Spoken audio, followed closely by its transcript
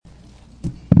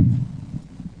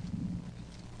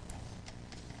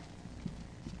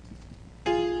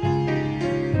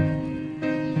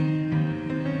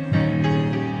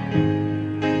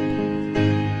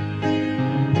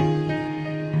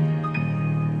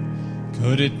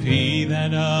Could it be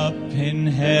that up in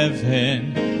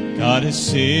heaven God is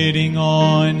sitting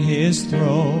on his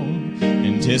throne,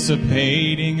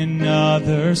 anticipating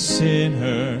another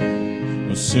sinner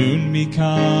will soon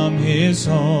become his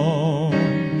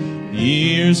own?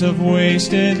 Years of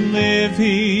wasted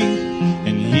living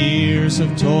and years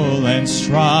of toil and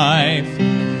strife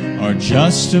are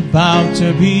just about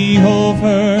to be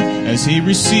over as he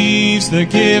receives the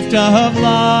gift of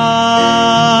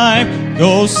life.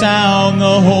 Go sound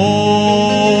the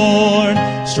horn,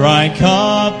 strike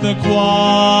up the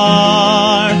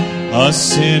choir. A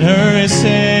sinner is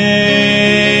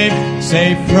saved,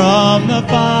 saved from the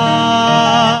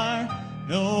fire.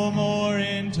 No more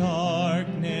in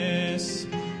darkness,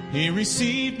 he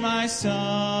received my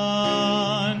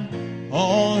son.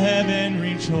 All heaven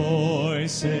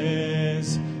rejoices,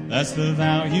 that's the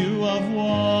value of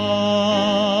one.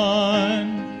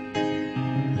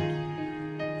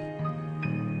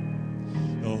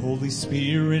 The Holy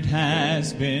Spirit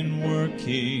has been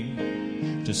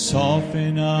working to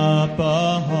soften up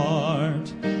a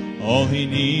heart. All he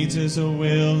needs is a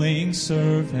willing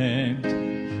servant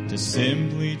to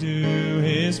simply do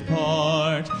his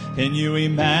part. Can you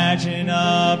imagine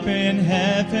up in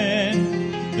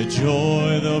heaven the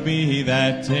joy there'll be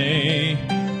that day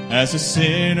as a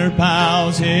sinner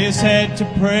bows his head to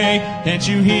pray? Can't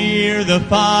you hear the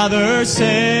Father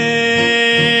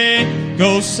say,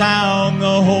 go sound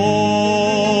the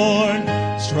horn,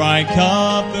 strike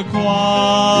up the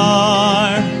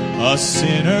choir. A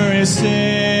sinner is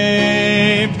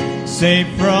saved, saved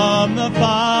from the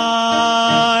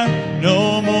fire.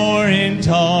 No more in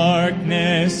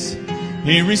darkness,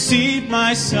 he received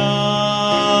my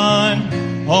son.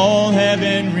 All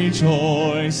heaven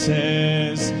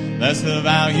rejoices, that's the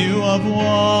value of one.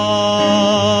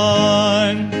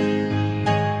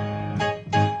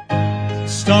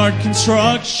 Start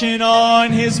construction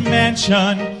on his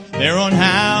mansion there on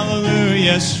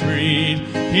Hallelujah Street.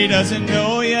 He doesn't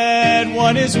know yet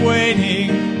what is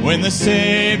waiting when the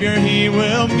Savior he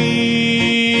will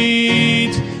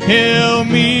meet. He'll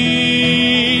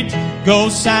meet. Go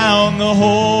sound the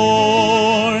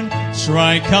horn,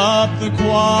 strike up the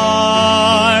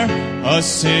choir. A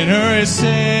sinner is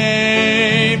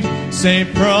saved,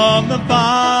 saved from the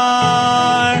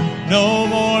fire. No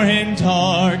more in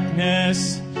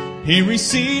darkness, he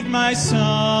received my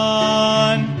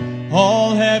son.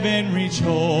 All heaven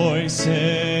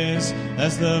rejoices,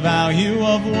 that's the value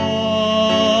of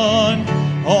one.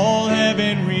 All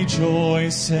heaven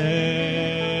rejoices,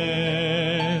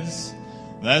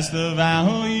 that's the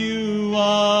value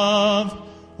of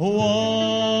one.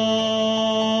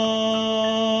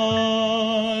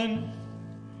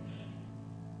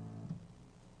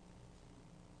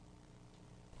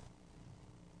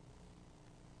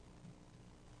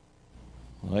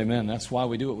 Well, amen. That's why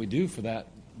we do what we do, for that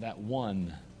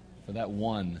one.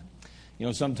 You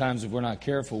know, sometimes if we're not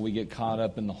careful, we get caught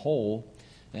up in the whole.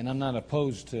 And I'm not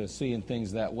opposed to seeing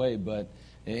things that way, but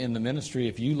in the ministry,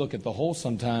 if you look at the whole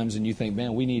sometimes and you think,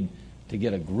 man, we need to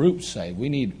get a group saved. We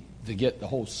need to get the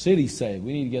whole city saved.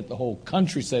 We need to get the whole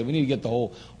country saved. We need to get the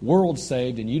whole world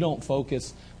saved. And you don't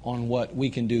focus on what we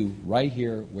can do right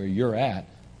here where you're at,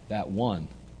 that one.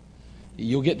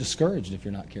 You'll get discouraged if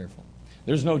you're not careful.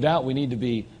 There's no doubt we need to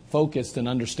be focused and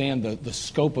understand the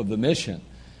scope of the mission.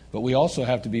 But we also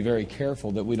have to be very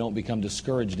careful that we don't become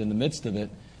discouraged in the midst of it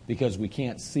because we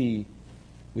can't see,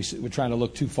 we're trying to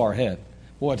look too far ahead.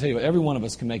 Boy, I tell you what, every one of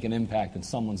us can make an impact in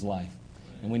someone's life.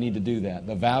 And we need to do that.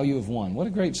 The value of one. What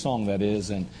a great song that is.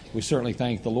 And we certainly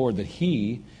thank the Lord that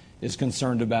He is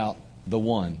concerned about the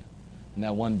one. And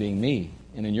that one being me.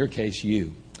 And in your case,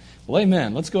 you. Well,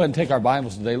 amen. Let's go ahead and take our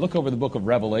Bibles today. Look over the book of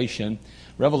Revelation.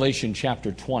 Revelation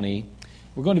chapter 20.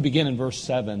 We're going to begin in verse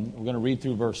 7. We're going to read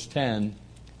through verse 10.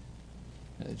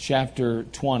 Chapter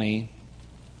 20,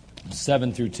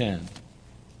 7 through 10.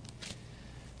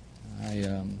 I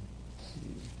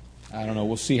don't know.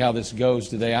 We'll see how this goes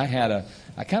today. I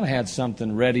kind of had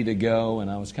something ready to go,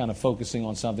 and I was kind of focusing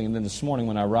on something. And then this morning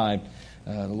when I arrived,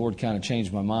 the Lord kind of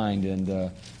changed my mind and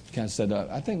kind of said,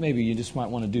 I think maybe you just might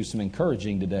want to do some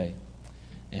encouraging today.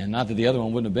 And not that the other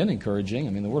one wouldn't have been encouraging. I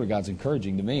mean, the Word of God's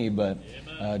encouraging to me. But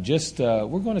we're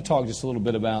going to talk just a little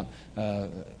bit about,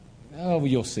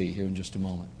 you'll see here in just a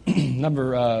moment.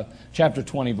 Chapter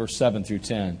 20, verse 7 through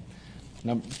 10.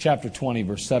 Chapter 20,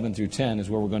 verse 7 through 10 is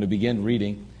where we're going to begin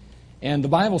reading. And the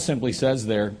Bible simply says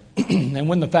there, and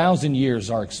when the 1,000 years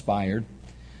are expired,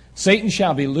 Satan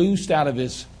shall be loosed out of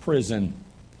his prison,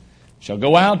 shall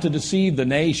go out to deceive the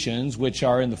nations which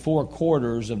are in the four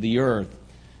quarters of the earth,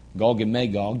 Gog and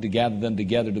Magog, to gather them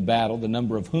together to battle, the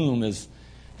number of whom is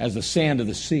as the sand of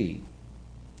the sea.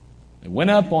 They went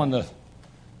up on the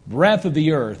breadth of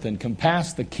the earth and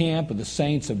compassed the camp of the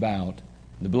saints about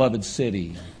the beloved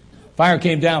city. Fire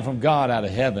came down from God out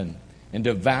of heaven and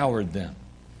devoured them.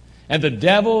 And the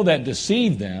devil that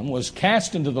deceived them was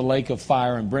cast into the lake of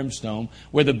fire and brimstone,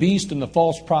 where the beast and the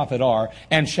false prophet are,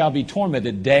 and shall be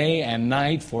tormented day and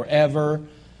night forever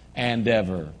and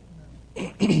ever.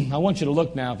 I want you to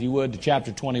look now, if you would, to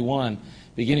chapter 21,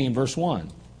 beginning in verse 1.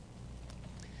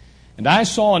 And I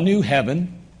saw a new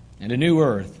heaven and a new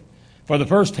earth. For the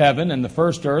first heaven and the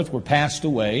first earth were passed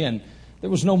away, and there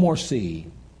was no more sea.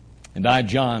 And I,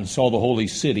 John, saw the holy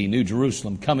city, New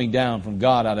Jerusalem, coming down from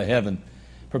God out of heaven,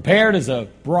 prepared as a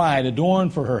bride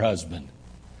adorned for her husband.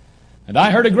 And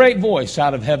I heard a great voice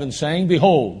out of heaven saying,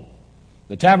 Behold,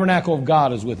 the tabernacle of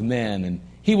God is with men, and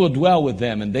He will dwell with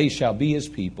them, and they shall be His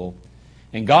people.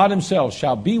 And God Himself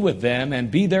shall be with them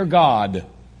and be their God.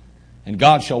 And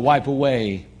God shall wipe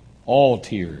away all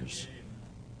tears.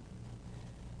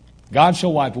 God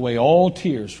shall wipe away all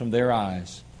tears from their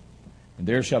eyes. And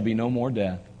there shall be no more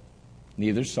death,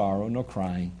 neither sorrow nor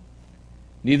crying.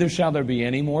 Neither shall there be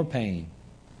any more pain,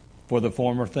 for the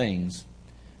former things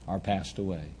are passed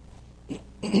away.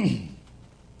 In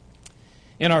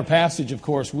our passage, of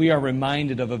course, we are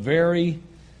reminded of a very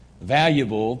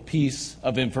valuable piece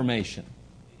of information.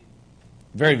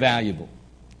 Very valuable.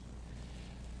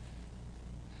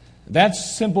 That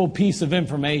simple piece of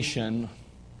information,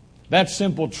 that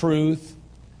simple truth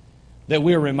that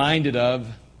we are reminded of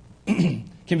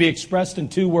can be expressed in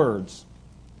two words.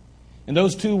 And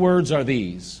those two words are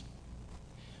these: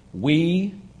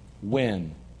 we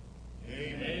win.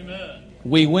 Amen.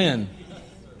 We win.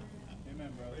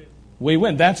 Amen, brother. We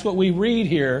win. That's what we read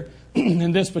here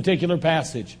in this particular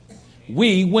passage.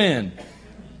 We win.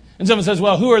 And someone says,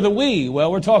 well, who are the we?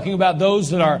 Well, we're talking about those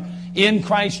that are in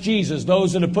Christ Jesus,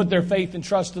 those that have put their faith and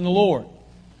trust in the Lord,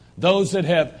 those that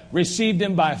have received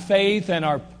Him by faith and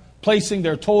are placing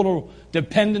their total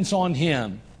dependence on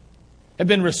Him, have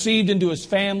been received into His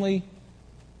family,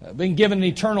 been given an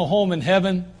eternal home in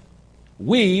heaven.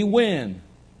 We win.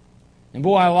 And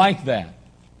boy, I like that.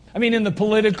 I mean, in the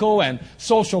political and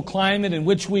social climate in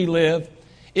which we live,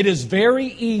 it is very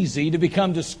easy to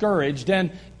become discouraged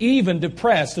and even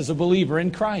depressed as a believer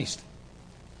in Christ.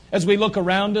 As we look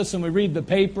around us and we read the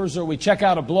papers or we check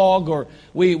out a blog or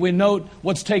we note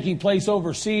what's taking place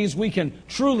overseas, we can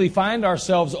truly find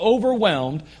ourselves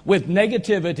overwhelmed with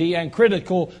negativity and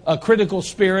a critical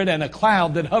spirit and a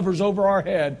cloud that hovers over our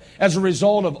head as a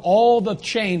result of all the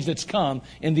change that's come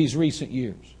in these recent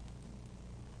years.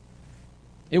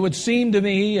 It would seem to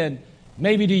me, and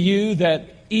maybe to you,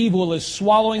 that evil is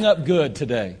swallowing up good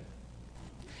today,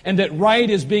 and that right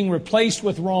is being replaced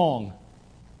with wrong.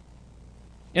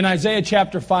 In Isaiah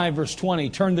chapter 5, verse 20,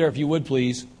 turn there if you would,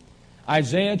 please.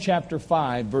 Isaiah chapter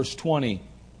 5, verse 20.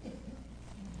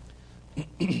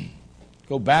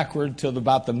 Go backward to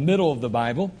about the middle of the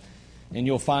Bible, and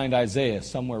you'll find Isaiah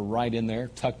somewhere right in there,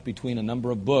 tucked between a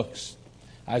number of books.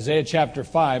 Isaiah chapter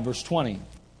 5, verse 20.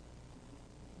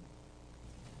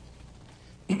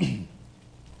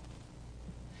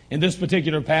 In this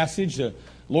particular passage, the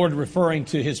Lord referring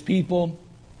to His people,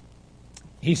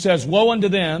 He says, Woe unto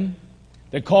them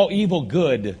that call evil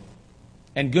good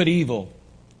and good evil,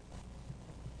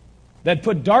 that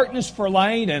put darkness for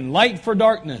light and light for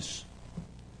darkness,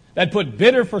 that put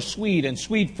bitter for sweet and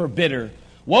sweet for bitter.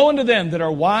 Woe unto them that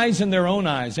are wise in their own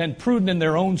eyes and prudent in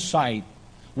their own sight.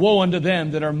 Woe unto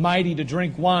them that are mighty to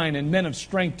drink wine and men of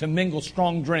strength to mingle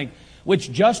strong drink,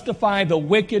 which justify the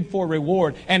wicked for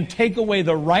reward and take away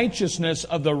the righteousness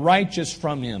of the righteous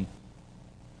from him.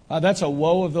 That's a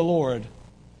woe of the Lord.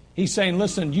 He's saying,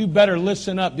 listen, you better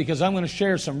listen up because I'm going to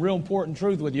share some real important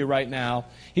truth with you right now.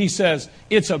 He says,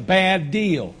 it's a bad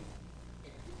deal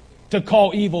to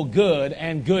call evil good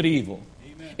and good evil.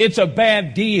 Amen. It's a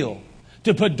bad deal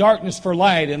to put darkness for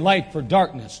light and light for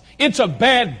darkness. It's a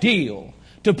bad deal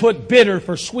to put bitter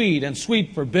for sweet and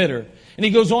sweet for bitter. And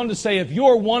he goes on to say, if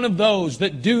you're one of those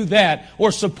that do that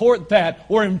or support that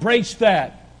or embrace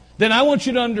that, then I want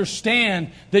you to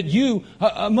understand that you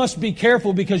must be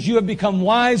careful because you have become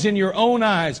wise in your own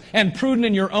eyes and prudent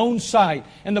in your own sight.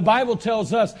 And the Bible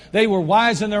tells us they were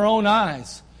wise in their own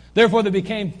eyes. Therefore they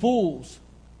became fools.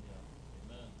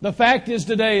 The fact is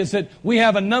today is that we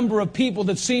have a number of people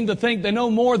that seem to think they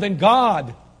know more than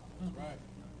God.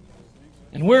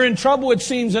 And we're in trouble, it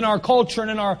seems, in our culture and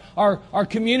in our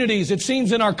communities. It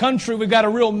seems in our country we've got a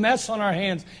real mess on our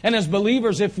hands. And as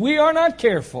believers, if we are not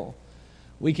careful,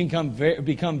 we can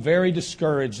become very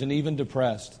discouraged and even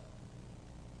depressed.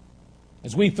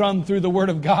 As we thumb through the Word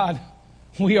of God,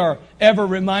 we are ever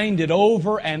reminded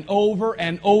over and over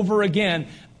and over again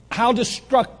how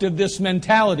destructive this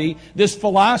mentality, this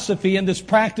philosophy, and this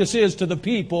practice is to the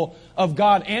people of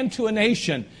God and to a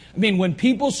nation. I mean, when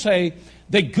people say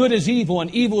that good is evil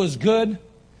and evil is good,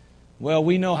 well,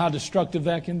 we know how destructive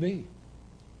that can be.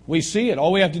 We see it.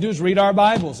 All we have to do is read our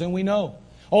Bibles, and we know.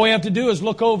 All we have to do is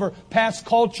look over past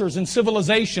cultures and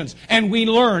civilizations, and we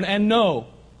learn and know.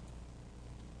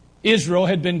 Israel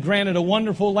had been granted a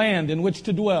wonderful land in which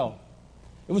to dwell.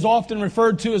 It was often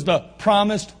referred to as the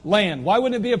promised land. Why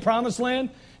wouldn't it be a promised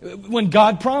land? When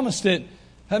God promised it.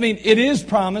 I mean, it is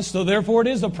promised, so therefore it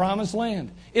is a promised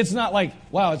land. It's not like,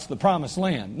 wow, it's the promised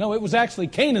land. No, it was actually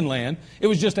Canaan land. It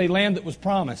was just a land that was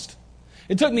promised.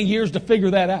 It took me years to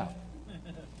figure that out.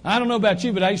 I don't know about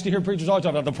you, but I used to hear preachers always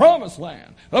talk about the promised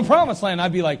land. The promised land.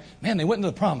 I'd be like, man, they went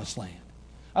into the promised land.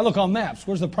 I look on maps.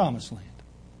 Where's the promised land?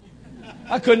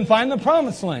 I couldn't find the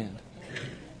promised land.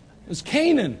 It was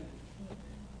Canaan.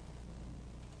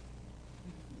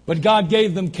 But God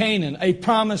gave them Canaan, a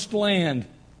promised land.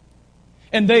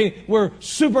 And they were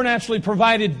supernaturally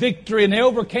provided victory, and they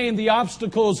overcame the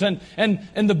obstacles and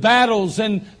the battles,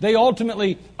 and they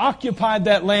ultimately occupied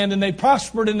that land, and they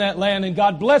prospered in that land, and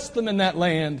God blessed them in that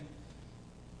land.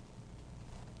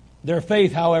 Their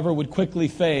faith, however, would quickly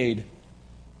fade,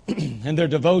 and their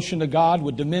devotion to God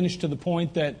would diminish to the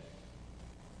point that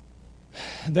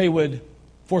they would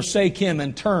forsake Him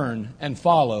and turn and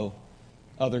follow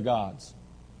other gods.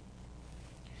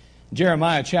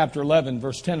 Jeremiah chapter 11,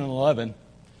 verse 10 and 11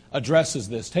 addresses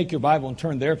this. Take your Bible and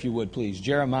turn there if you would, please.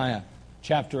 Jeremiah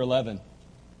chapter 11.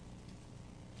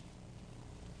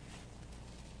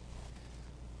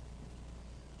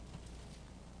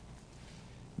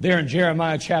 There in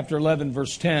Jeremiah chapter 11,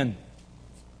 verse 10,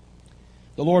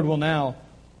 the Lord will now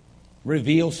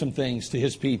reveal some things to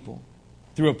His people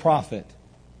through a prophet.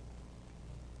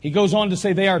 He goes on to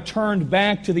say they are turned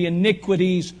back to the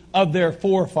iniquities of their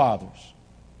forefathers,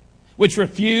 which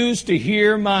refused to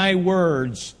hear my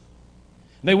words.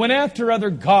 They went after other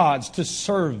gods to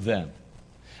serve them.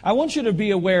 I want you to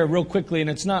be aware real quickly, and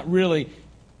it's not really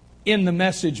in the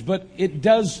message, but it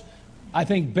does, I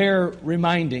think, bear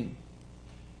reminding.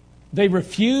 They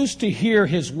refused to hear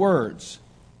His words,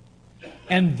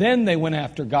 and then they went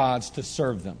after gods to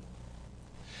serve them.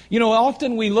 You know,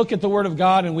 often we look at the Word of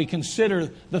God and we consider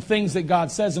the things that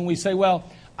God says, and we say, well,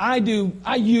 I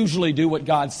usually do what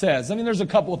God says. I mean, there's a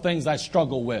couple of things I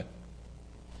struggle with.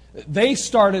 They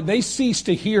ceased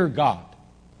to hear God.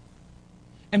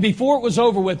 And before it was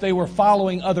over with, they were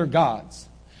following other gods.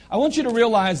 I want you to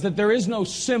realize that there is no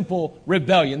simple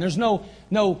rebellion. There's no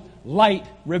light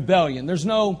rebellion. There's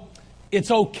no,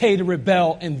 it's okay to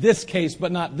rebel in this case,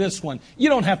 but not this one. You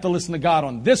don't have to listen to God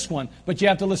on this one, but you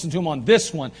have to listen to Him on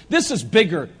this one. This is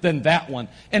bigger than that one.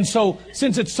 And so,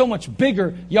 since it's so much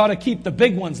bigger, you ought to keep the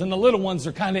big ones, and the little ones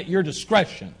are kind of at your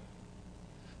discretion.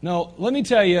 No, let me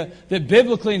tell you that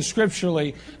biblically and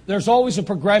scripturally, there's always a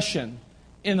progression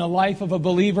in the life of a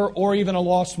believer or even a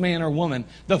lost man or woman.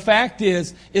 The fact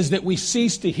is that we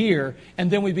cease to hear,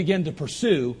 and then we begin to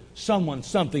pursue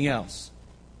something else.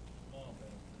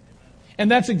 And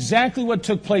that's exactly what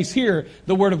took place here,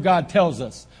 the Word of God tells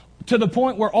us. To the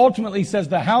point where ultimately He says,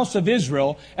 the house of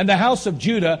Israel and the house of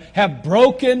Judah have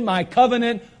broken my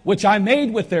covenant which I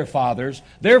made with their fathers.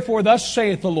 Therefore thus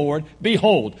saith the Lord,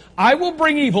 behold, I will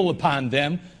bring evil upon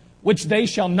them, which they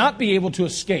shall not be able to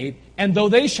escape. And though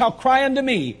they shall cry unto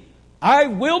me, I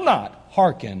will not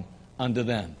hearken unto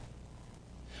them.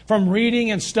 From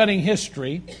reading and studying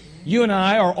history, you and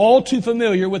I are all too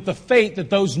familiar with the fate that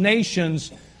those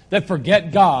nations that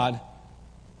forget God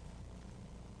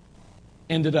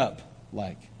ended up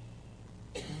like.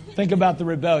 Think about the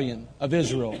rebellion of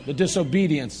Israel, the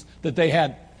disobedience that they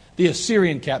had, the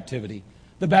Assyrian captivity,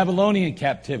 the Babylonian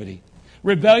captivity.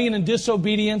 Rebellion and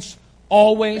disobedience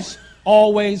always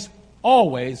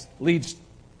leads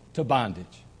to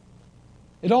bondage.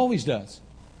 It always does.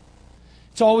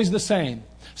 It's always the same.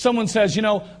 Someone says, you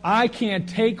know, I can't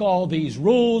take all these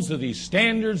rules or these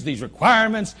standards, these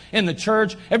requirements in the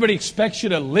church. Everybody expects you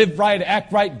to live right,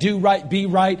 act right, do right, be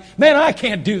right. Man, I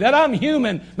can't do that. I'm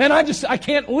human. Man, I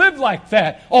can't live like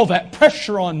that. All that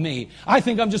pressure on me. I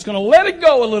think I'm just going to let it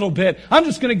go a little bit. I'm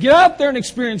just going to get out there and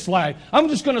experience life. I'm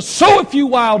just going to sow a few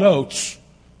wild oats.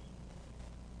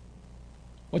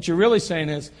 What you're really saying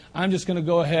is, I'm just going to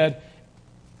go ahead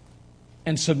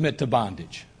and submit to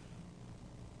bondage.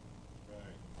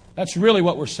 That's really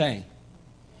what we're saying.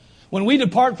 When we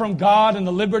depart from God and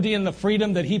the liberty and the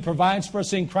freedom that He provides for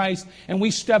us in Christ, and we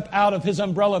step out of His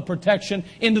umbrella of protection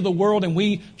into the world, and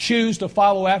we choose to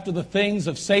follow after the things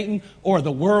of Satan or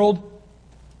the world,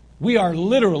 we are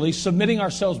literally submitting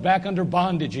ourselves back under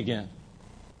bondage again.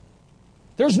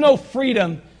 There's no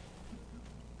freedom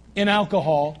in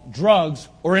alcohol, drugs,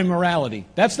 or immorality.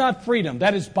 That's not freedom.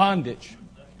 That is bondage.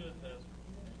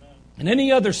 And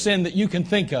any other sin that you can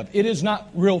think of, it is not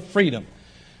real freedom.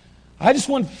 I just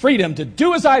want freedom to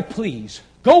do as I please,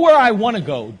 go where I want to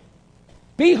go,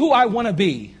 be who I want to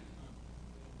be.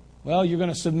 Well, you're going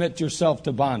to submit yourself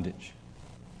to bondage.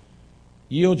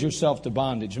 Yield yourself to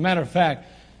bondage. As a matter of fact,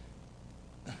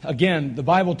 again, the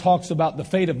Bible talks about the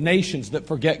fate of nations that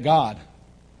forget God.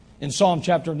 In Psalm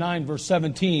chapter 9, verse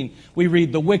 17, we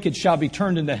read, "The wicked shall be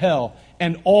turned into hell,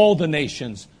 and all the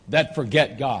nations that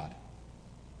forget God."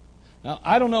 Now,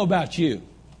 I don't know about you,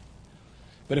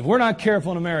 but if we're not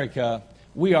careful in America,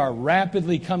 we are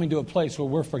rapidly coming to a place where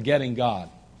we're forgetting God.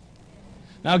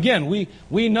 Now, again,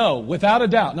 we know without a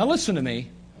doubt, now listen to me,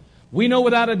 we know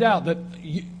without a doubt that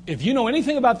if you know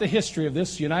anything about the history of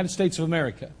this United States of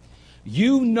America,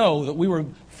 you know that we were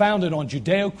founded on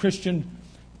Judeo-Christian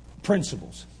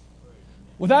principles.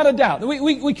 Without a doubt.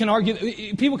 We can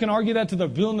argue, people can argue that to their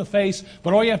blue in the face,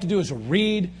 but all you have to do is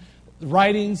read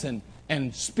writings and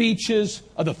speeches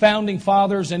of the founding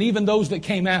fathers and even those that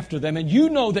came after them. And you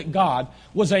know that God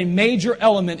was a major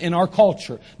element in our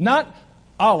culture. Not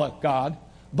Allah God,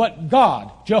 but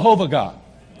God, Jehovah God.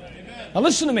 Now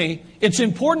listen to me. It's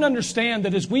important to understand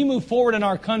that as we move forward in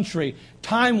our country,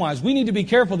 time-wise, we need to be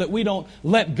careful that we don't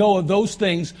let go of those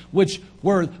things which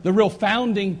were the real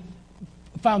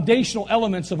foundational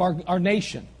elements of our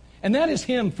nation. And that is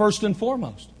Him first and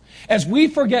foremost. As we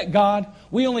forget God,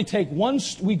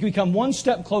 we become one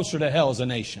step closer to hell as a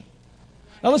nation.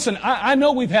 Now listen, I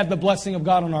know we've had the blessing of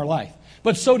God on our life,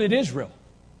 but so did Israel.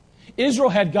 Israel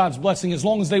had God's blessing as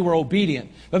long as they were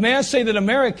obedient. But may I say that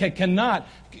America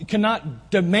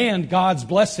cannot demand God's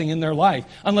blessing in their life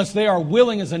unless they are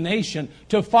willing as a nation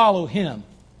to follow Him.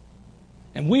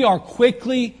 And we are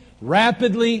quickly,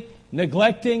 rapidly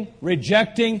neglecting,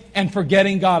 rejecting, and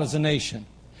forgetting God as a nation.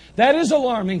 That is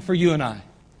alarming for you and I.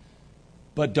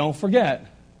 But don't forget,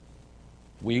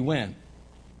 we win.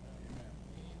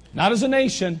 Not as a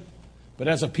nation, but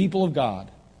as a people of God,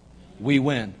 we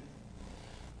win.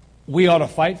 We ought to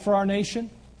fight for our nation.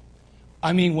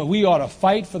 I mean, we ought to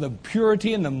fight for the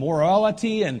purity and the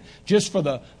morality and just for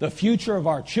the future of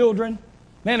our children.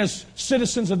 Man, as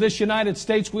citizens of this United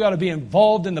States, we ought to be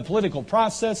involved in the political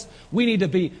process. We need to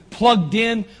be plugged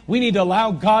in. We need to allow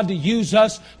God to use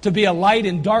us to be a light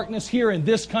in darkness here in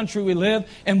this country we live.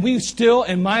 And we still,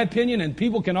 in my opinion, and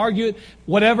people can argue it,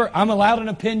 whatever, I'm allowed an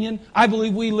opinion. I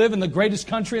believe we live in the greatest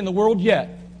country in the world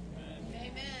yet.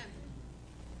 Amen.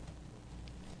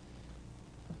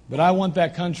 But I want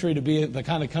that country to be the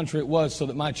kind of country it was so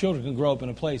that my children can grow up in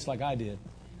a place like I did.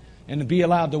 And to be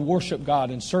allowed to worship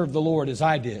God and serve the Lord as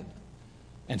I did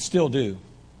and still do.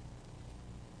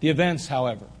 The events,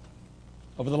 however,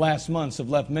 over the last months have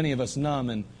left many of us numb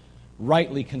and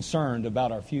rightly concerned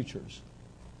about our futures.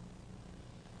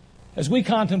 As we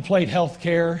contemplate health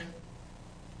care,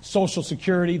 Social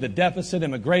Security, the deficit,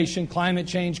 immigration, climate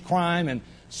change, crime, and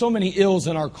so many ills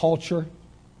in our culture,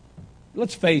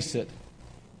 let's face it,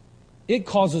 it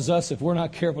causes us, if we're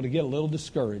not careful, to get a little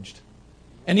discouraged.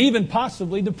 And even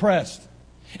possibly depressed.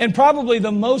 And probably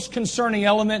the most concerning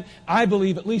element, I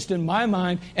believe, at least in my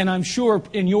mind, and I'm sure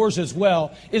in yours as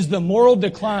well, is the moral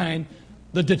decline,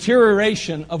 the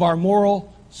deterioration of our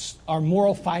moral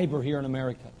fiber here in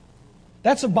America.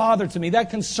 That's a bother to me.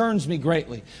 That concerns me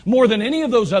greatly. More than any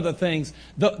of those other things,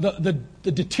 the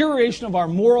deterioration of our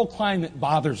moral climate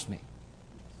bothers me.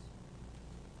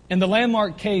 In the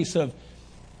landmark case of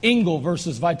Engel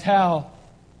versus Vitale,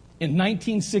 in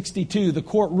 1962, the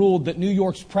court ruled that New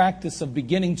York's practice of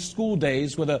beginning school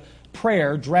days with a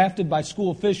prayer drafted by school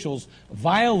officials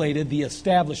violated the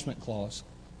Establishment Clause.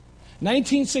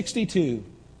 1962,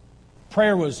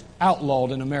 prayer was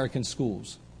outlawed in American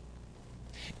schools.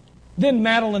 Then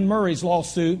Madeline Murray's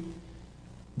lawsuit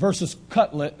versus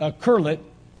Curlett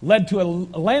led to a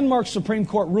landmark Supreme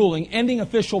Court ruling ending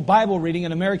official Bible reading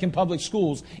in American public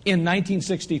schools in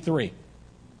 1963.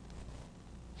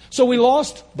 So we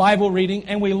lost Bible reading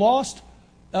and we lost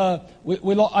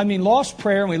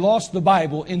prayer and we lost the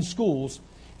Bible in schools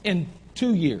in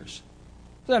 2 years.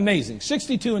 Isn't that amazing?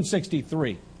 62 and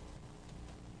 63.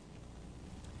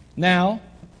 Now,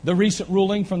 the recent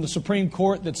ruling from the Supreme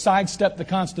Court that sidestepped the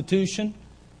Constitution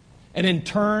and in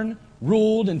turn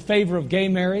ruled in favor of gay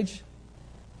marriage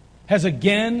has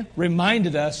again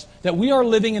reminded us that we are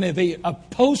living in a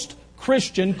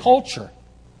post-Christian culture.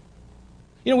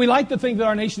 You know, we like to think that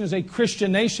our nation is a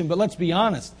Christian nation, but let's be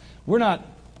honest, we're not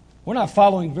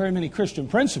following very many Christian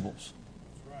principles.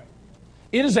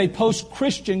 It is a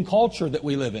post-Christian culture that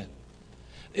we live in.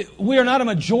 We are not a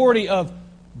majority of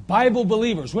Bible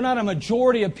believers. We're not a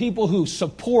majority of people who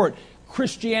support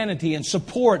Christianity and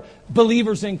support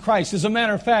believers in Christ. As a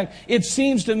matter of fact, it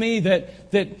seems to me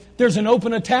that there's an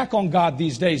open attack on God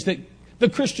these days, that the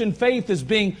Christian faith is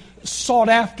being sought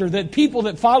after, that people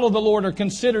that follow the Lord are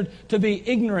considered to be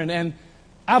ignorant and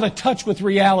out of touch with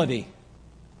reality.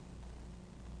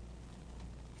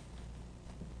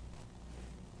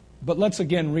 But let's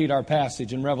again read our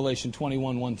passage in Revelation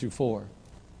 21, 1 through 4.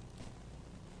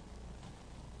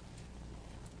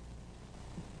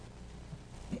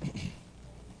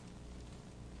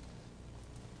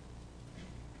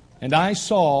 And I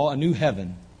saw a new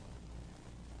heaven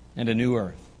and a new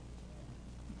earth.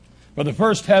 For the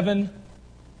first heaven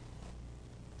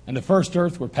and the first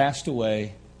earth were passed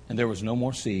away, and there was no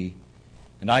more sea.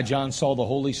 And I, John, saw the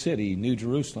holy city, New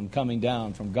Jerusalem, coming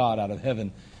down from God out of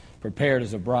heaven, prepared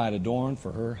as a bride adorned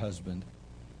for her husband.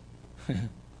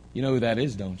 You know who that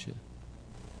is, don't you?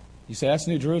 You say, that's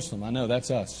New Jerusalem. I know,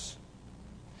 that's us.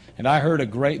 And I heard a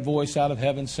great voice out of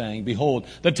heaven saying, Behold,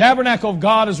 the tabernacle of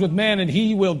God is with men, and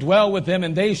He will dwell with them,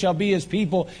 and they shall be His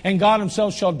people, and God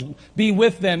Himself shall be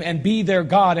with them and be their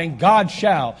God, and God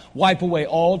shall wipe away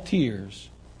all tears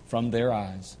from their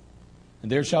eyes.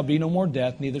 And there shall be no more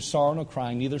death, neither sorrow nor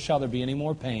crying, neither shall there be any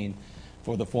more pain,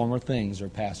 for the former things are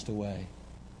passed away.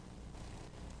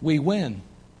 We win.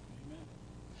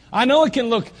 I know it can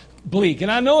look bleak,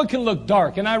 and I know it can look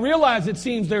dark, and I realize it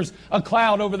seems there's a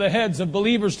cloud over the heads of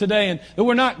believers today, and that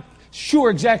we're not sure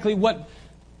exactly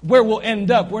where we'll end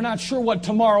up. We're not sure what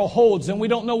tomorrow holds, and we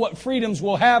don't know what freedoms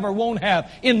we'll have or won't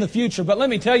have in the future. But let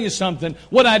me tell you something.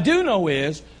 What I do know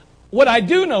is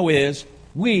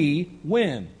we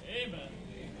win. Amen.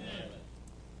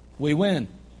 We win.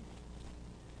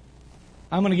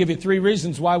 I'm going to give you 3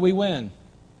 reasons why we win.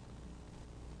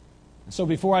 So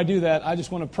before I do that, I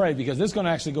just want to pray, because this is going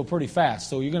to actually go pretty fast,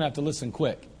 so you're going to have to listen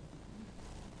quick.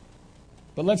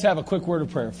 But let's have a quick word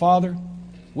of prayer. Father,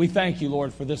 we thank you,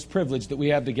 Lord, for this privilege that we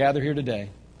have to gather here today.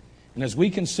 And as we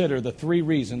consider the 3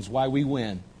 reasons why we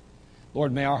win,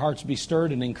 Lord, may our hearts be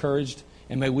stirred and encouraged,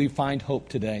 and may we find hope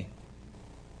today.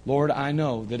 Lord, I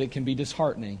know that it can be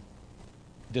disheartening,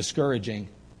 discouraging,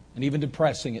 and even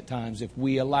depressing at times if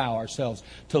we allow ourselves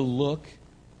to look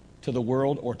to the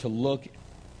world or to look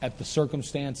at the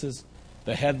circumstances,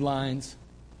 the headlines,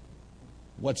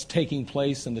 what's taking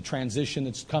place and the transition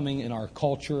that's coming in our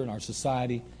culture and our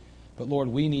society. But Lord,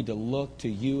 we need to look to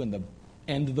you in the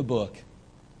end of the book,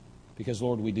 because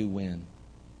Lord, we do win.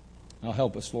 Now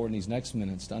help us, Lord, in these next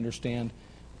minutes to understand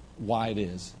why it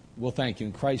is. We'll thank you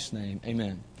in Christ's name.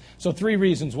 Amen. So 3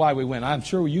 reasons why we win. I'm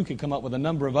sure you could come up with a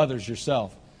number of others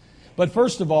yourself. But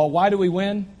first of all, why do we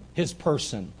win? His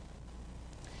person.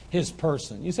 His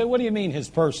person. You say, what do you mean His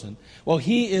person? Well,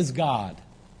 He is God.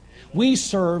 We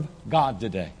serve God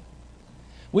today.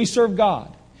 We serve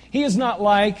God. He is not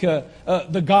like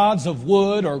the gods of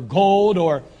wood or gold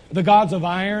or the gods of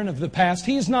iron of the past.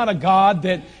 He is not a God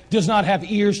that does not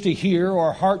have ears to hear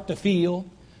or a heart to feel.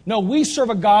 No, we serve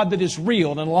a God that is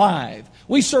real and alive.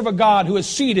 We serve a God who is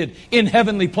seated in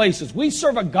heavenly places. We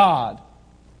serve a God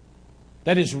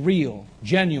that is real,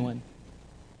 genuine.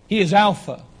 He is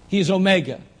Alpha. He is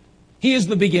Omega. He is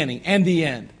the beginning and the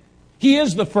end. He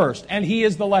is the first and He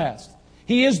is the last.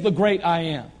 He is the great I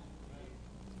am.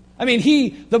 I mean, He,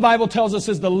 the Bible tells us,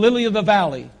 is the lily of the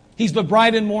valley. He's the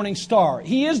bright and morning star.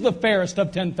 He is the fairest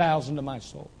of 10,000 to my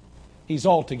soul. He's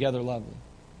altogether lovely.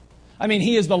 I mean,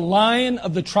 He is the Lion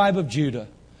of the tribe of Judah,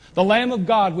 the Lamb of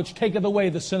God which taketh away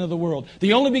the sin of the world,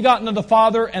 the only begotten of the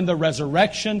Father, and the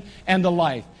resurrection and the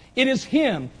life. It is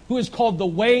Him who is called the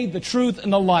way, the truth,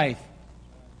 and the life.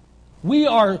 We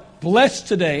are blessed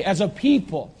today as a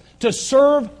people to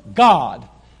serve God,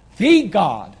 the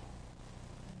God,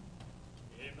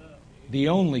 the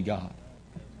only God.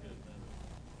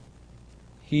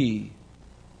 He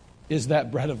is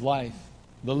that bread of life,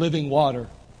 the living water,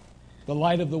 the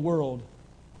light of the world.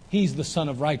 He's the Son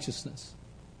of righteousness.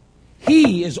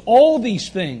 He is all these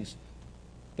things,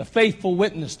 the faithful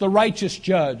witness, the righteous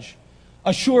judge,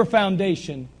 a sure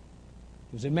foundation.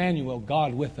 It was Emmanuel,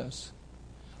 God with us.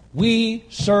 We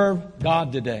serve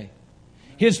God today.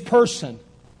 His person.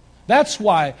 That's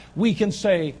why we can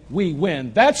say we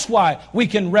win. That's why we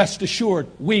can rest assured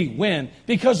we win.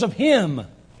 Because of Him.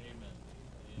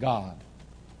 God.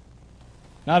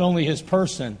 Not only His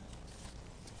person,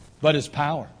 but His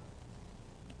power.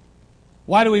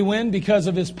 Why do we win? Because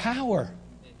of His power.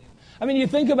 I mean, you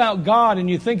think about God and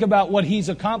you think about what He's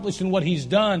accomplished and what He's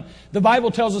done. The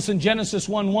Bible tells us in Genesis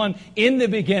 1:1, in the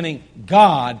beginning,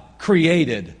 God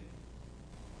created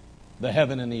the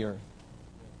heaven and the earth.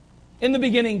 In the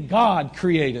beginning, God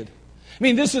created. I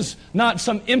mean, this is not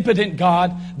some impotent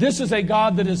God. This is a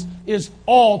God that is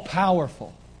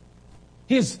all-powerful.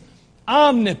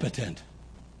 omnipotent.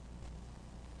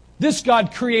 This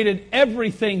God created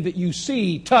everything that you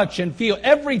see, touch, and feel.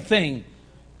 Everything.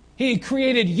 He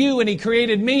created you, and He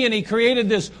created me, and He created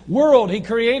this world. He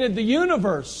created the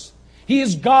universe. He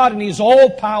is God, and He is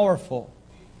all-powerful.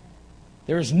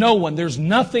 There is no one, there's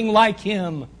nothing like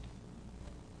Him.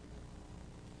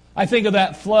 I think of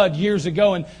that flood years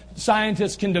ago, and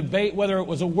scientists can debate whether it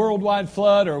was a worldwide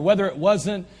flood or whether it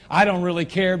wasn't. I don't really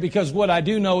care, because what I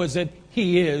do know is that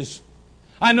He is.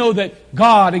 I know that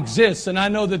God exists, and I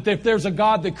know that if there's a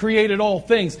God that created all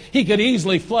things, He could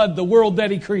easily flood the world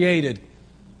that He created.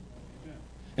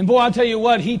 And boy, I'll tell you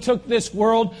what, He took this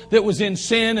world that was in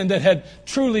sin and that had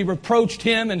truly reproached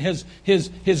Him and His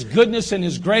goodness and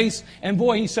His grace. And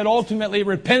boy, He said, ultimately,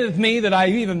 repenteth me that I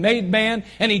even made man.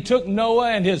 And He took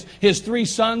Noah and his 3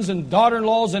 sons and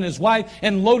daughter-in-laws and his wife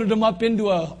and loaded them up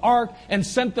into an ark and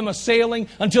sent them a-sailing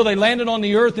until they landed on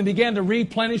the earth and began to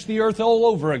replenish the earth all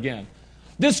over again.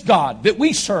 This God that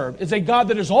we serve is a God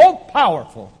that is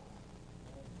all-powerful.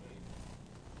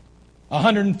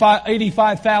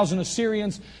 185,000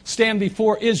 Assyrians stand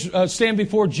before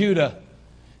Judah.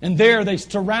 And there they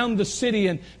surround the city,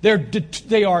 and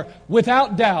they are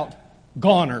without doubt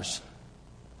goners.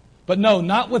 But no,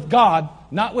 not with God,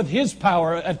 not with His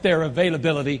power at their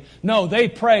availability. No, they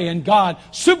pray, and God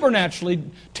supernaturally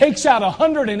takes out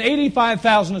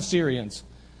 185,000 Assyrians.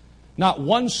 Not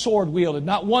one sword wielded,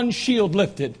 not one shield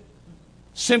lifted.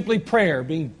 Simply prayer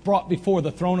being brought before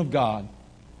the throne of God.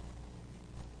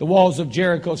 The walls of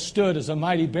Jericho stood as a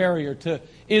mighty barrier to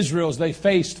Israel as they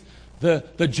faced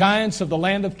the giants of the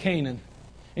land of Canaan.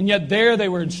 And yet there they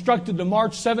were instructed to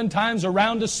march 7 times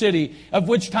around the city, of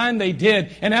which time they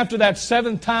did. And after that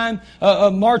 7th time,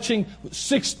 marching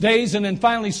 6 days, and then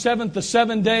finally 7th to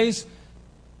 7 days,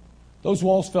 those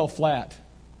walls fell flat.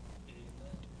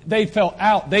 They fell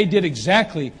out. They did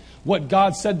exactly what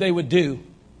God said they would do.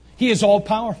 He is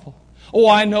all-powerful. Oh,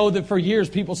 I know that for years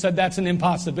people said that's an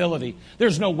impossibility.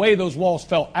 There's no way those walls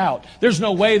fell out. There's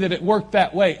no way that it worked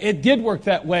that way. It did work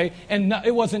that way, and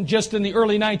it wasn't just in the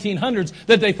early 1900s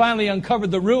that they finally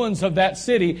uncovered the ruins of that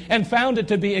city and found it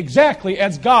to be exactly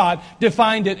as God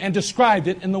defined it and described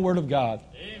it in the Word of God.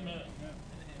 Amen.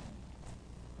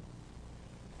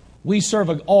 We serve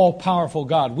an all-powerful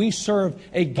God. We serve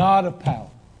a God of power.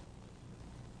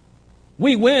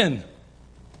 We win.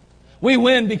 We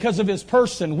win because of His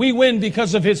person. We win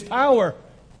because of His power.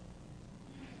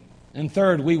 And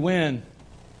third, we win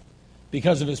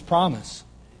because of His promise.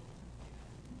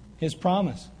 His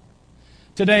promise.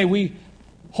 Today we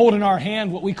hold in our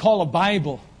hand what we call a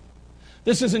Bible.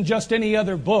 This isn't just any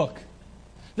other book.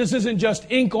 This isn't just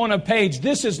ink on a page.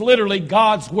 This is literally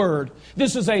God's Word.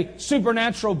 This is a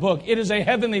supernatural book. It is a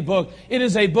heavenly book. It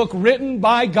is a book written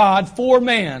by God for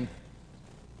man.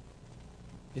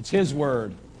 It's His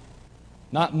Word.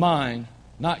 Not mine,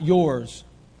 not yours,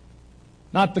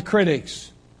 not the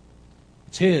critics.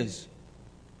 It's His.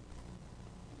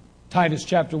 Titus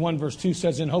chapter 1 verse 2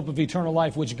 says, in hope of eternal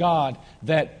life, which God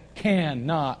that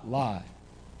cannot lie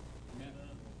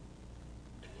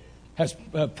has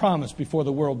promised before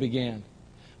the world began.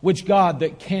 Which God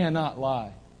that cannot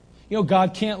lie. You know,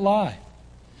 God can't lie.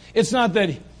 It's not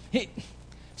that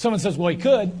someone says, well, He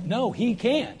could. No, He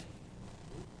can't.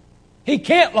 He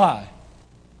can't lie.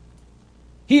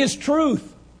 He is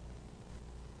truth.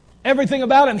 Everything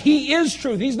about Him. He is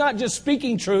truth. He's not just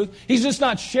speaking truth. He's just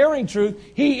not sharing truth.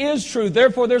 He is truth.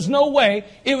 Therefore, there's no way,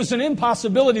 it was an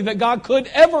impossibility that God could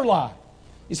ever lie.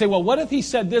 You say, well, what if He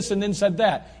said this and then said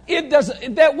that?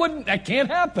 That can't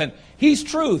happen. He's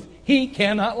truth. He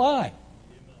cannot lie.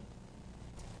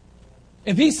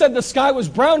 If He said the sky was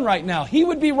brown right now, He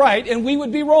would be right and we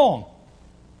would be wrong.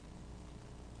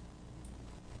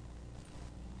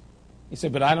 You say,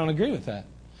 but I don't agree with that.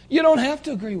 You don't have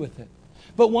to agree with it.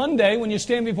 But one day when you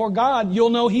stand before God, you'll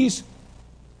know He's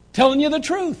telling you the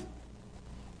truth.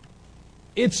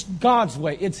 It's God's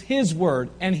way. It's His Word.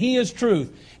 And He is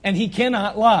truth. And He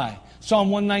cannot lie.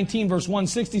 Psalm 119 verse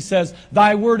 160 says,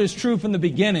 Thy word is true from the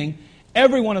beginning.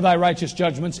 Every one of Thy righteous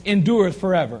judgments endureth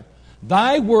forever.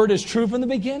 Thy word is true from the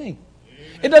beginning.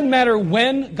 It doesn't matter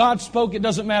when God spoke. It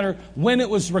doesn't matter when it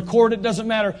was recorded. It doesn't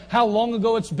matter how long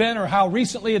ago it's been or how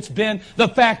recently it's been. The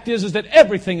fact is that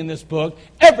everything in this book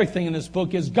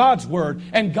is God's Word.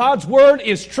 And God's Word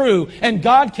is true. And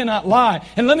God cannot lie.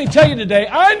 And let me tell you today,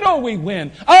 I know we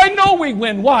win. I know we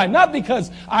win. Why? Not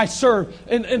because I serve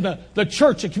in the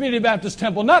church at Community Baptist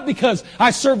Temple. Not because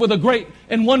I serve with a great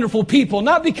and wonderful people.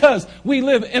 Not because we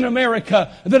live in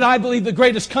America, that I believe the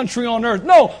greatest country on earth.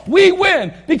 No, we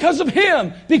win because of Him.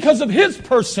 Because of His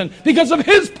person, because of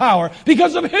His power,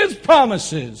 because of His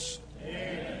promises.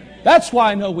 Amen. That's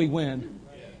why I know we win.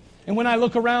 And when I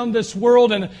look around this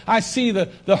world and I see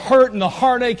the hurt and the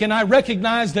heartache, and I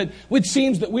recognize that it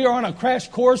seems that we are on a crash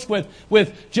course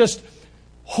with just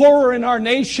horror in our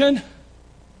nation,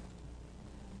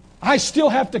 I still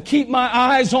have to keep my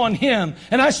eyes on Him.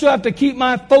 And I still have to keep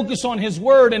my focus on His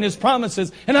Word and His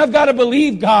promises. And I've got to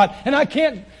believe God. And I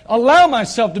can't allow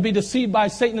myself to be deceived by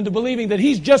Satan into believing that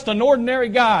he's just an ordinary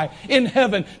guy in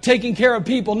heaven taking care of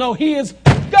people. No, He is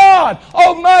God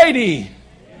Almighty.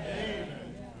 Amen.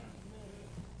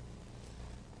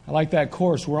 I like that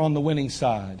chorus, we're on the winning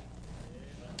side.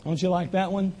 Don't you like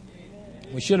that one?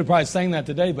 We should have probably sang that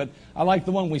today, but I like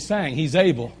the one we sang, He's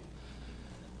able.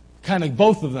 Kind of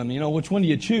both of them, which one do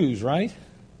you choose, right?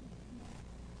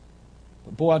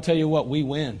 But boy, I'll tell you what, we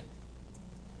win.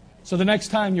 So the next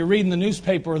time you're reading the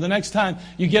newspaper, or the next time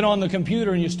you get on the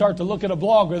computer and you start to look at a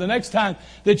blog, or the next time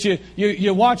that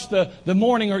you watch the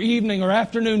morning or evening or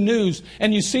afternoon news,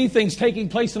 and you see things taking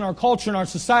place in our culture, in our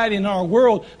society, in our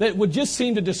world that would just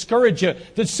seem to discourage you,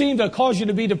 that seem to cause you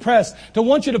to be depressed, to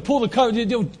want you to pull the cover,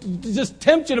 just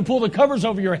tempt you to pull the covers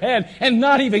over your head and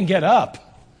not even get up.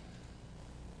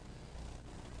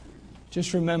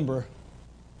 Just remember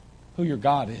who your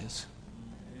God is.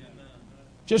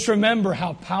 Just remember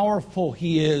how powerful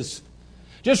He is.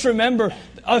 Just remember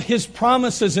His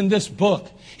promises in this book.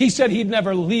 He said He'd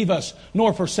never leave us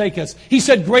nor forsake us. He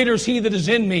said, greater is He that is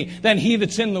in me than he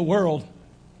that's in the world.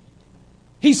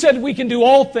 He said we can do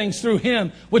all things through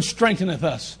Him which strengtheneth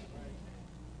us.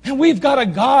 And we've got a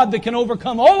God that can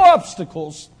overcome all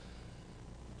obstacles.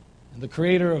 And the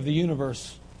Creator of the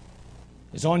universe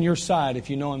is on your side if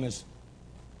you know Him as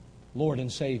Lord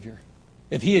and Savior.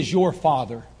 If He is your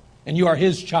Father and you are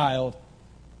His child,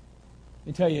 let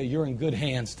me tell you, you're in good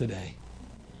hands today.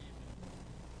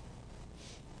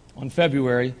 On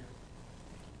February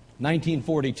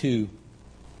 1942,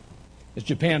 as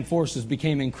Japan forces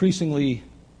became increasingly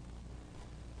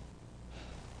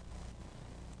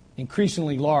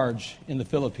large in the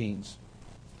Philippines,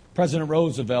 President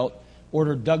Roosevelt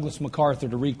ordered Douglas MacArthur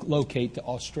to relocate to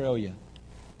Australia.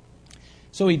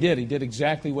 So he did. He did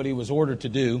exactly what he was ordered to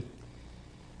do.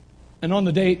 And on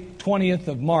the date 20th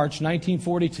of March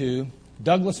 1942,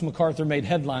 Douglas MacArthur made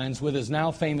headlines with his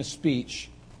now famous speech,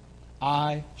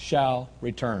 I shall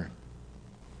return.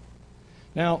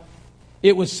 Now,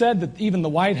 it was said that even the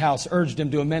White House urged him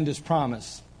to amend his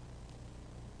promise.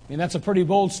 I mean, that's a pretty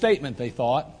bold statement, they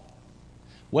thought.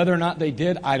 Whether or not they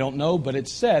did, I don't know, but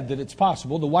it's said that it's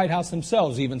possible. The White House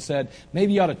themselves even said,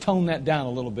 maybe you ought to tone that down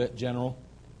a little bit, General.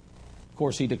 Of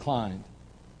course, he declined.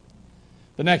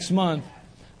 The next month,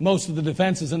 most of the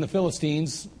defenses in the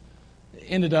Philippines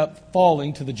ended up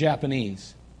falling to the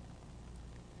Japanese.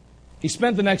 He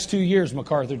spent the next 2 years,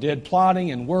 MacArthur did, plotting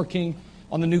and working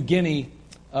on the New Guinea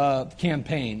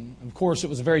campaign. Of course, it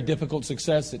was a very difficult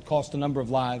success. It cost a number of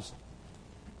lives.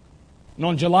 And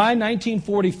on July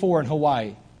 1944 in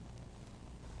Hawaii,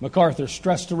 MacArthur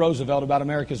stressed to Roosevelt about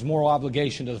America's moral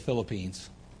obligation to the Philippines.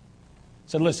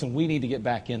 He said, listen, we need to get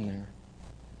back in there.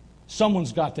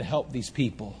 Someone's got to help these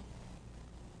people.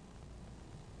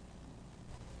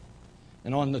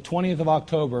 And on the 20th of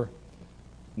October,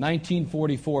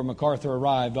 1944, MacArthur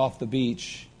arrived on the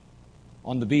beach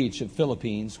of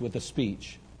Philippines with a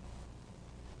speech.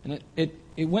 And it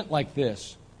went like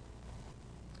this.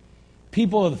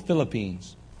 People of the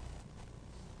Philippines,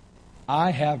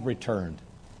 I have returned.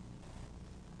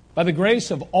 By the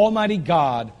grace of Almighty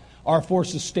God, our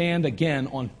forces stand again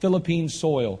on Philippine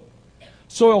soil,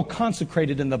 soil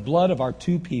consecrated in the blood of our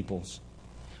two peoples.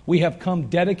 We have come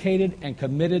dedicated and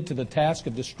committed to the task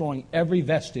of destroying every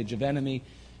vestige of enemy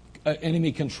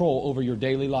control over your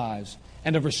daily lives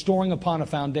and of restoring upon a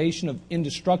foundation of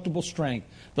indestructible strength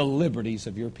the liberties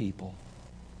of your people.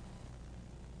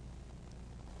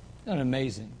 Isn't that an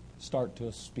amazing start to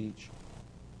a speech?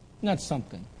 Isn't that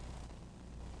something?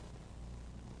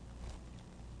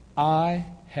 I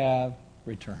have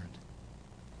returned.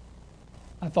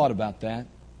 I thought about that.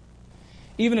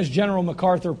 Even as General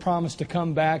MacArthur promised to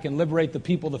come back and liberate the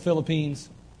people of the Philippines,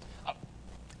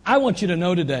 I want you to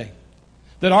know today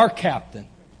that our captain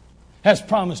has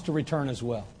promised to return as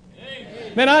well.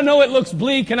 Man, I know it looks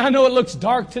bleak and I know it looks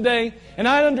dark today, and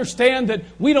I understand that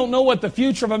we don't know what the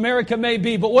future of America may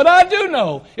be, but what I do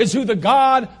know is who the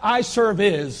God I serve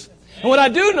is. And what I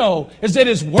do know is that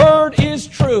His Word is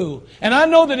true. And I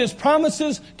know that His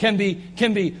promises can be,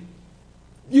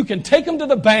 you can take them to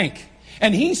the bank.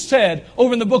 And He said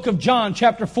over in the book of John,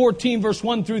 chapter 14, verse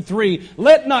 1 through 3,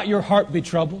 let not your heart be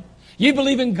troubled. Ye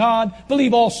believe in God,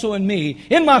 believe also in me.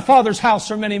 In my Father's house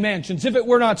are many mansions. If it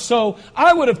were not so,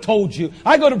 I would have told you.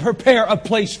 I go to prepare a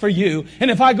place for you.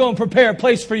 And if I go and prepare a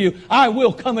place for you, I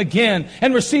will come again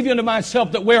and receive you unto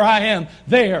myself, that where I am,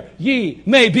 there ye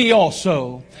may be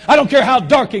also. I don't care how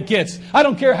dark it gets. I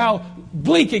don't care how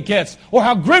bleak it gets or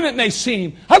how grim it may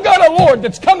seem. I've got a Lord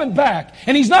that's coming back,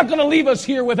 and He's not going to leave us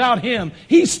here without Him.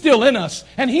 He's still in us,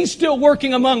 and He's still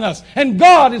working among us. And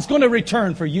God is going to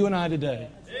return for you and I today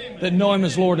that know Him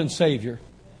as Lord and Savior.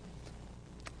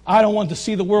 I don't want to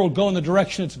see the world go in the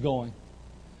direction it's going.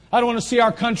 I don't want to see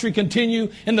our country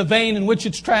continue in the vein in which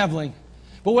it's traveling.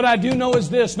 But what I do know is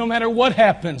this: no matter what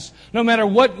happens, no matter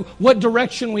what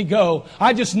direction we go,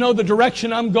 I just know the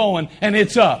direction I'm going, and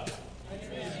it's up.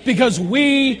 Because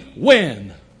we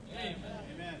win.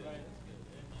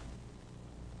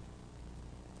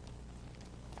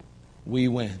 We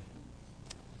win.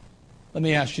 Let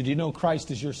me ask you, do you know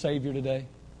Christ is your Savior today?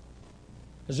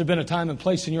 Has there been a time and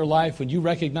place in your life when you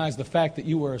recognized the fact that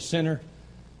you were a sinner,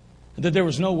 and that there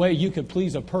was no way you could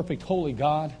please a perfect, holy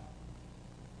God?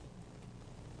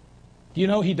 Do you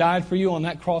know He died for you on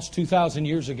that cross 2,000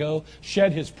 years ago,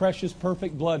 shed His precious,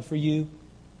 perfect blood for you,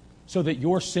 so that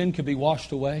your sin could be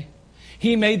washed away?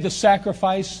 He made the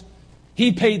sacrifice.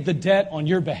 He paid the debt on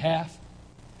your behalf.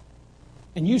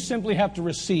 And you simply have to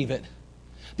receive it.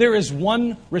 There is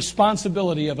one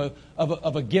responsibility of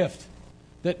a gift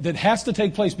that has to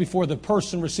take place before the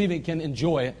person receiving it can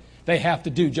enjoy it. They have to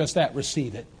do just that,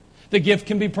 receive it. The gift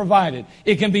can be provided.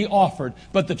 It can be offered.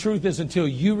 But the truth is, until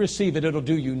you receive it, it'll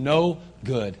do you no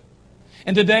good.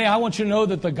 And today, I want you to know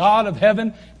that the God of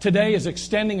heaven today is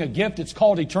extending a gift. It's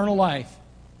called eternal life.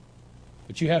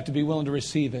 But you have to be willing to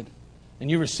receive it. And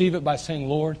you receive it by saying,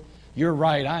 Lord, you're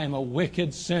right. I am a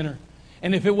wicked sinner.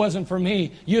 And if it wasn't for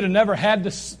me, you'd have never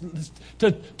had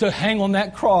to hang on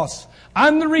that cross.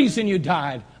 I'm the reason you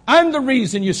died. I'm the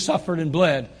reason you suffered and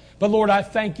bled. But Lord, I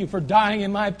thank you for dying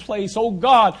in my place. Oh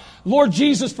God, Lord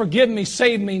Jesus, forgive me,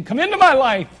 save me, and come into my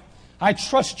life. I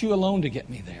trust you alone to get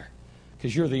me there,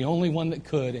 because you're the only one that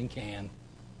could and can.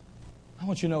 I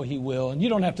want you to know He will. And you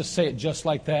don't have to say it just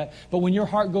like that. But when your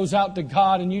heart goes out to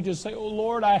God and you just say, oh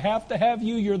Lord, I have to have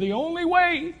you. You're the only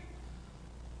way.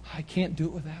 I can't do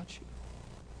it without you.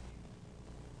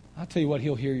 I'll tell you what,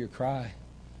 He'll hear your cry.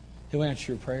 He'll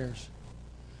answer your prayers.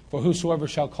 For whosoever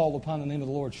shall call upon the name of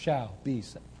the Lord shall be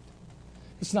saved.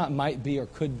 It's not might be or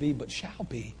could be, but shall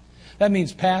be. That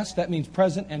means past, that means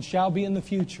present, and shall be in the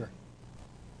future.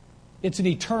 It's an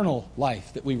eternal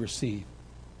life that we receive.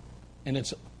 And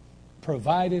it's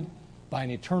provided by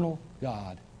an eternal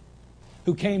God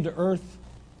who came to earth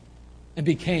and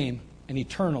became an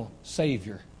eternal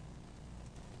Savior,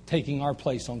 taking our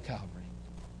place on Calvary.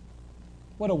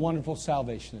 What a wonderful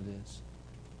salvation it is.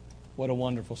 What a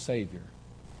wonderful Savior.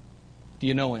 Do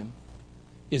you know Him?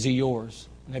 Is He yours?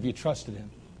 And have you trusted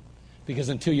Him? Because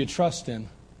until you trust Him,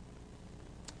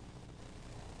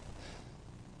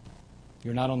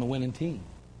 you're not on the winning team.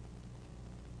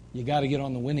 You got to get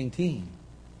on the winning team.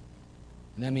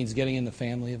 And that means getting in the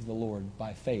family of the Lord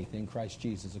by faith in Christ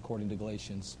Jesus, according to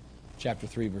Galatians chapter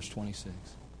 3, verse 26.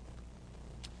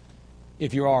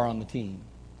 If you are on the team,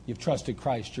 you've trusted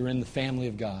Christ, you're in the family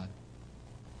of God,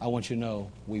 I want you to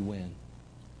know we win.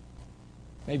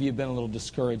 Maybe you've been a little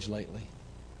discouraged lately.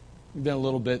 You've been a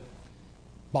little bit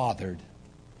bothered.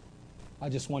 I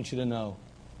just want you to know,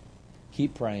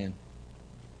 keep praying.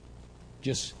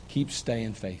 Just keep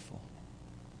staying faithful.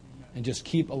 And just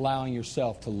keep allowing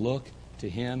yourself to look to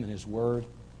Him and His Word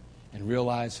and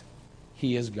realize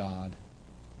He is God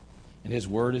and His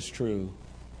Word is true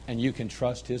and you can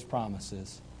trust His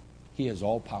promises. He is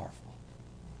all-powerful.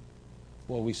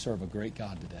 Well, we serve a great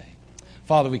God today.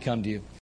 Father, we come to you.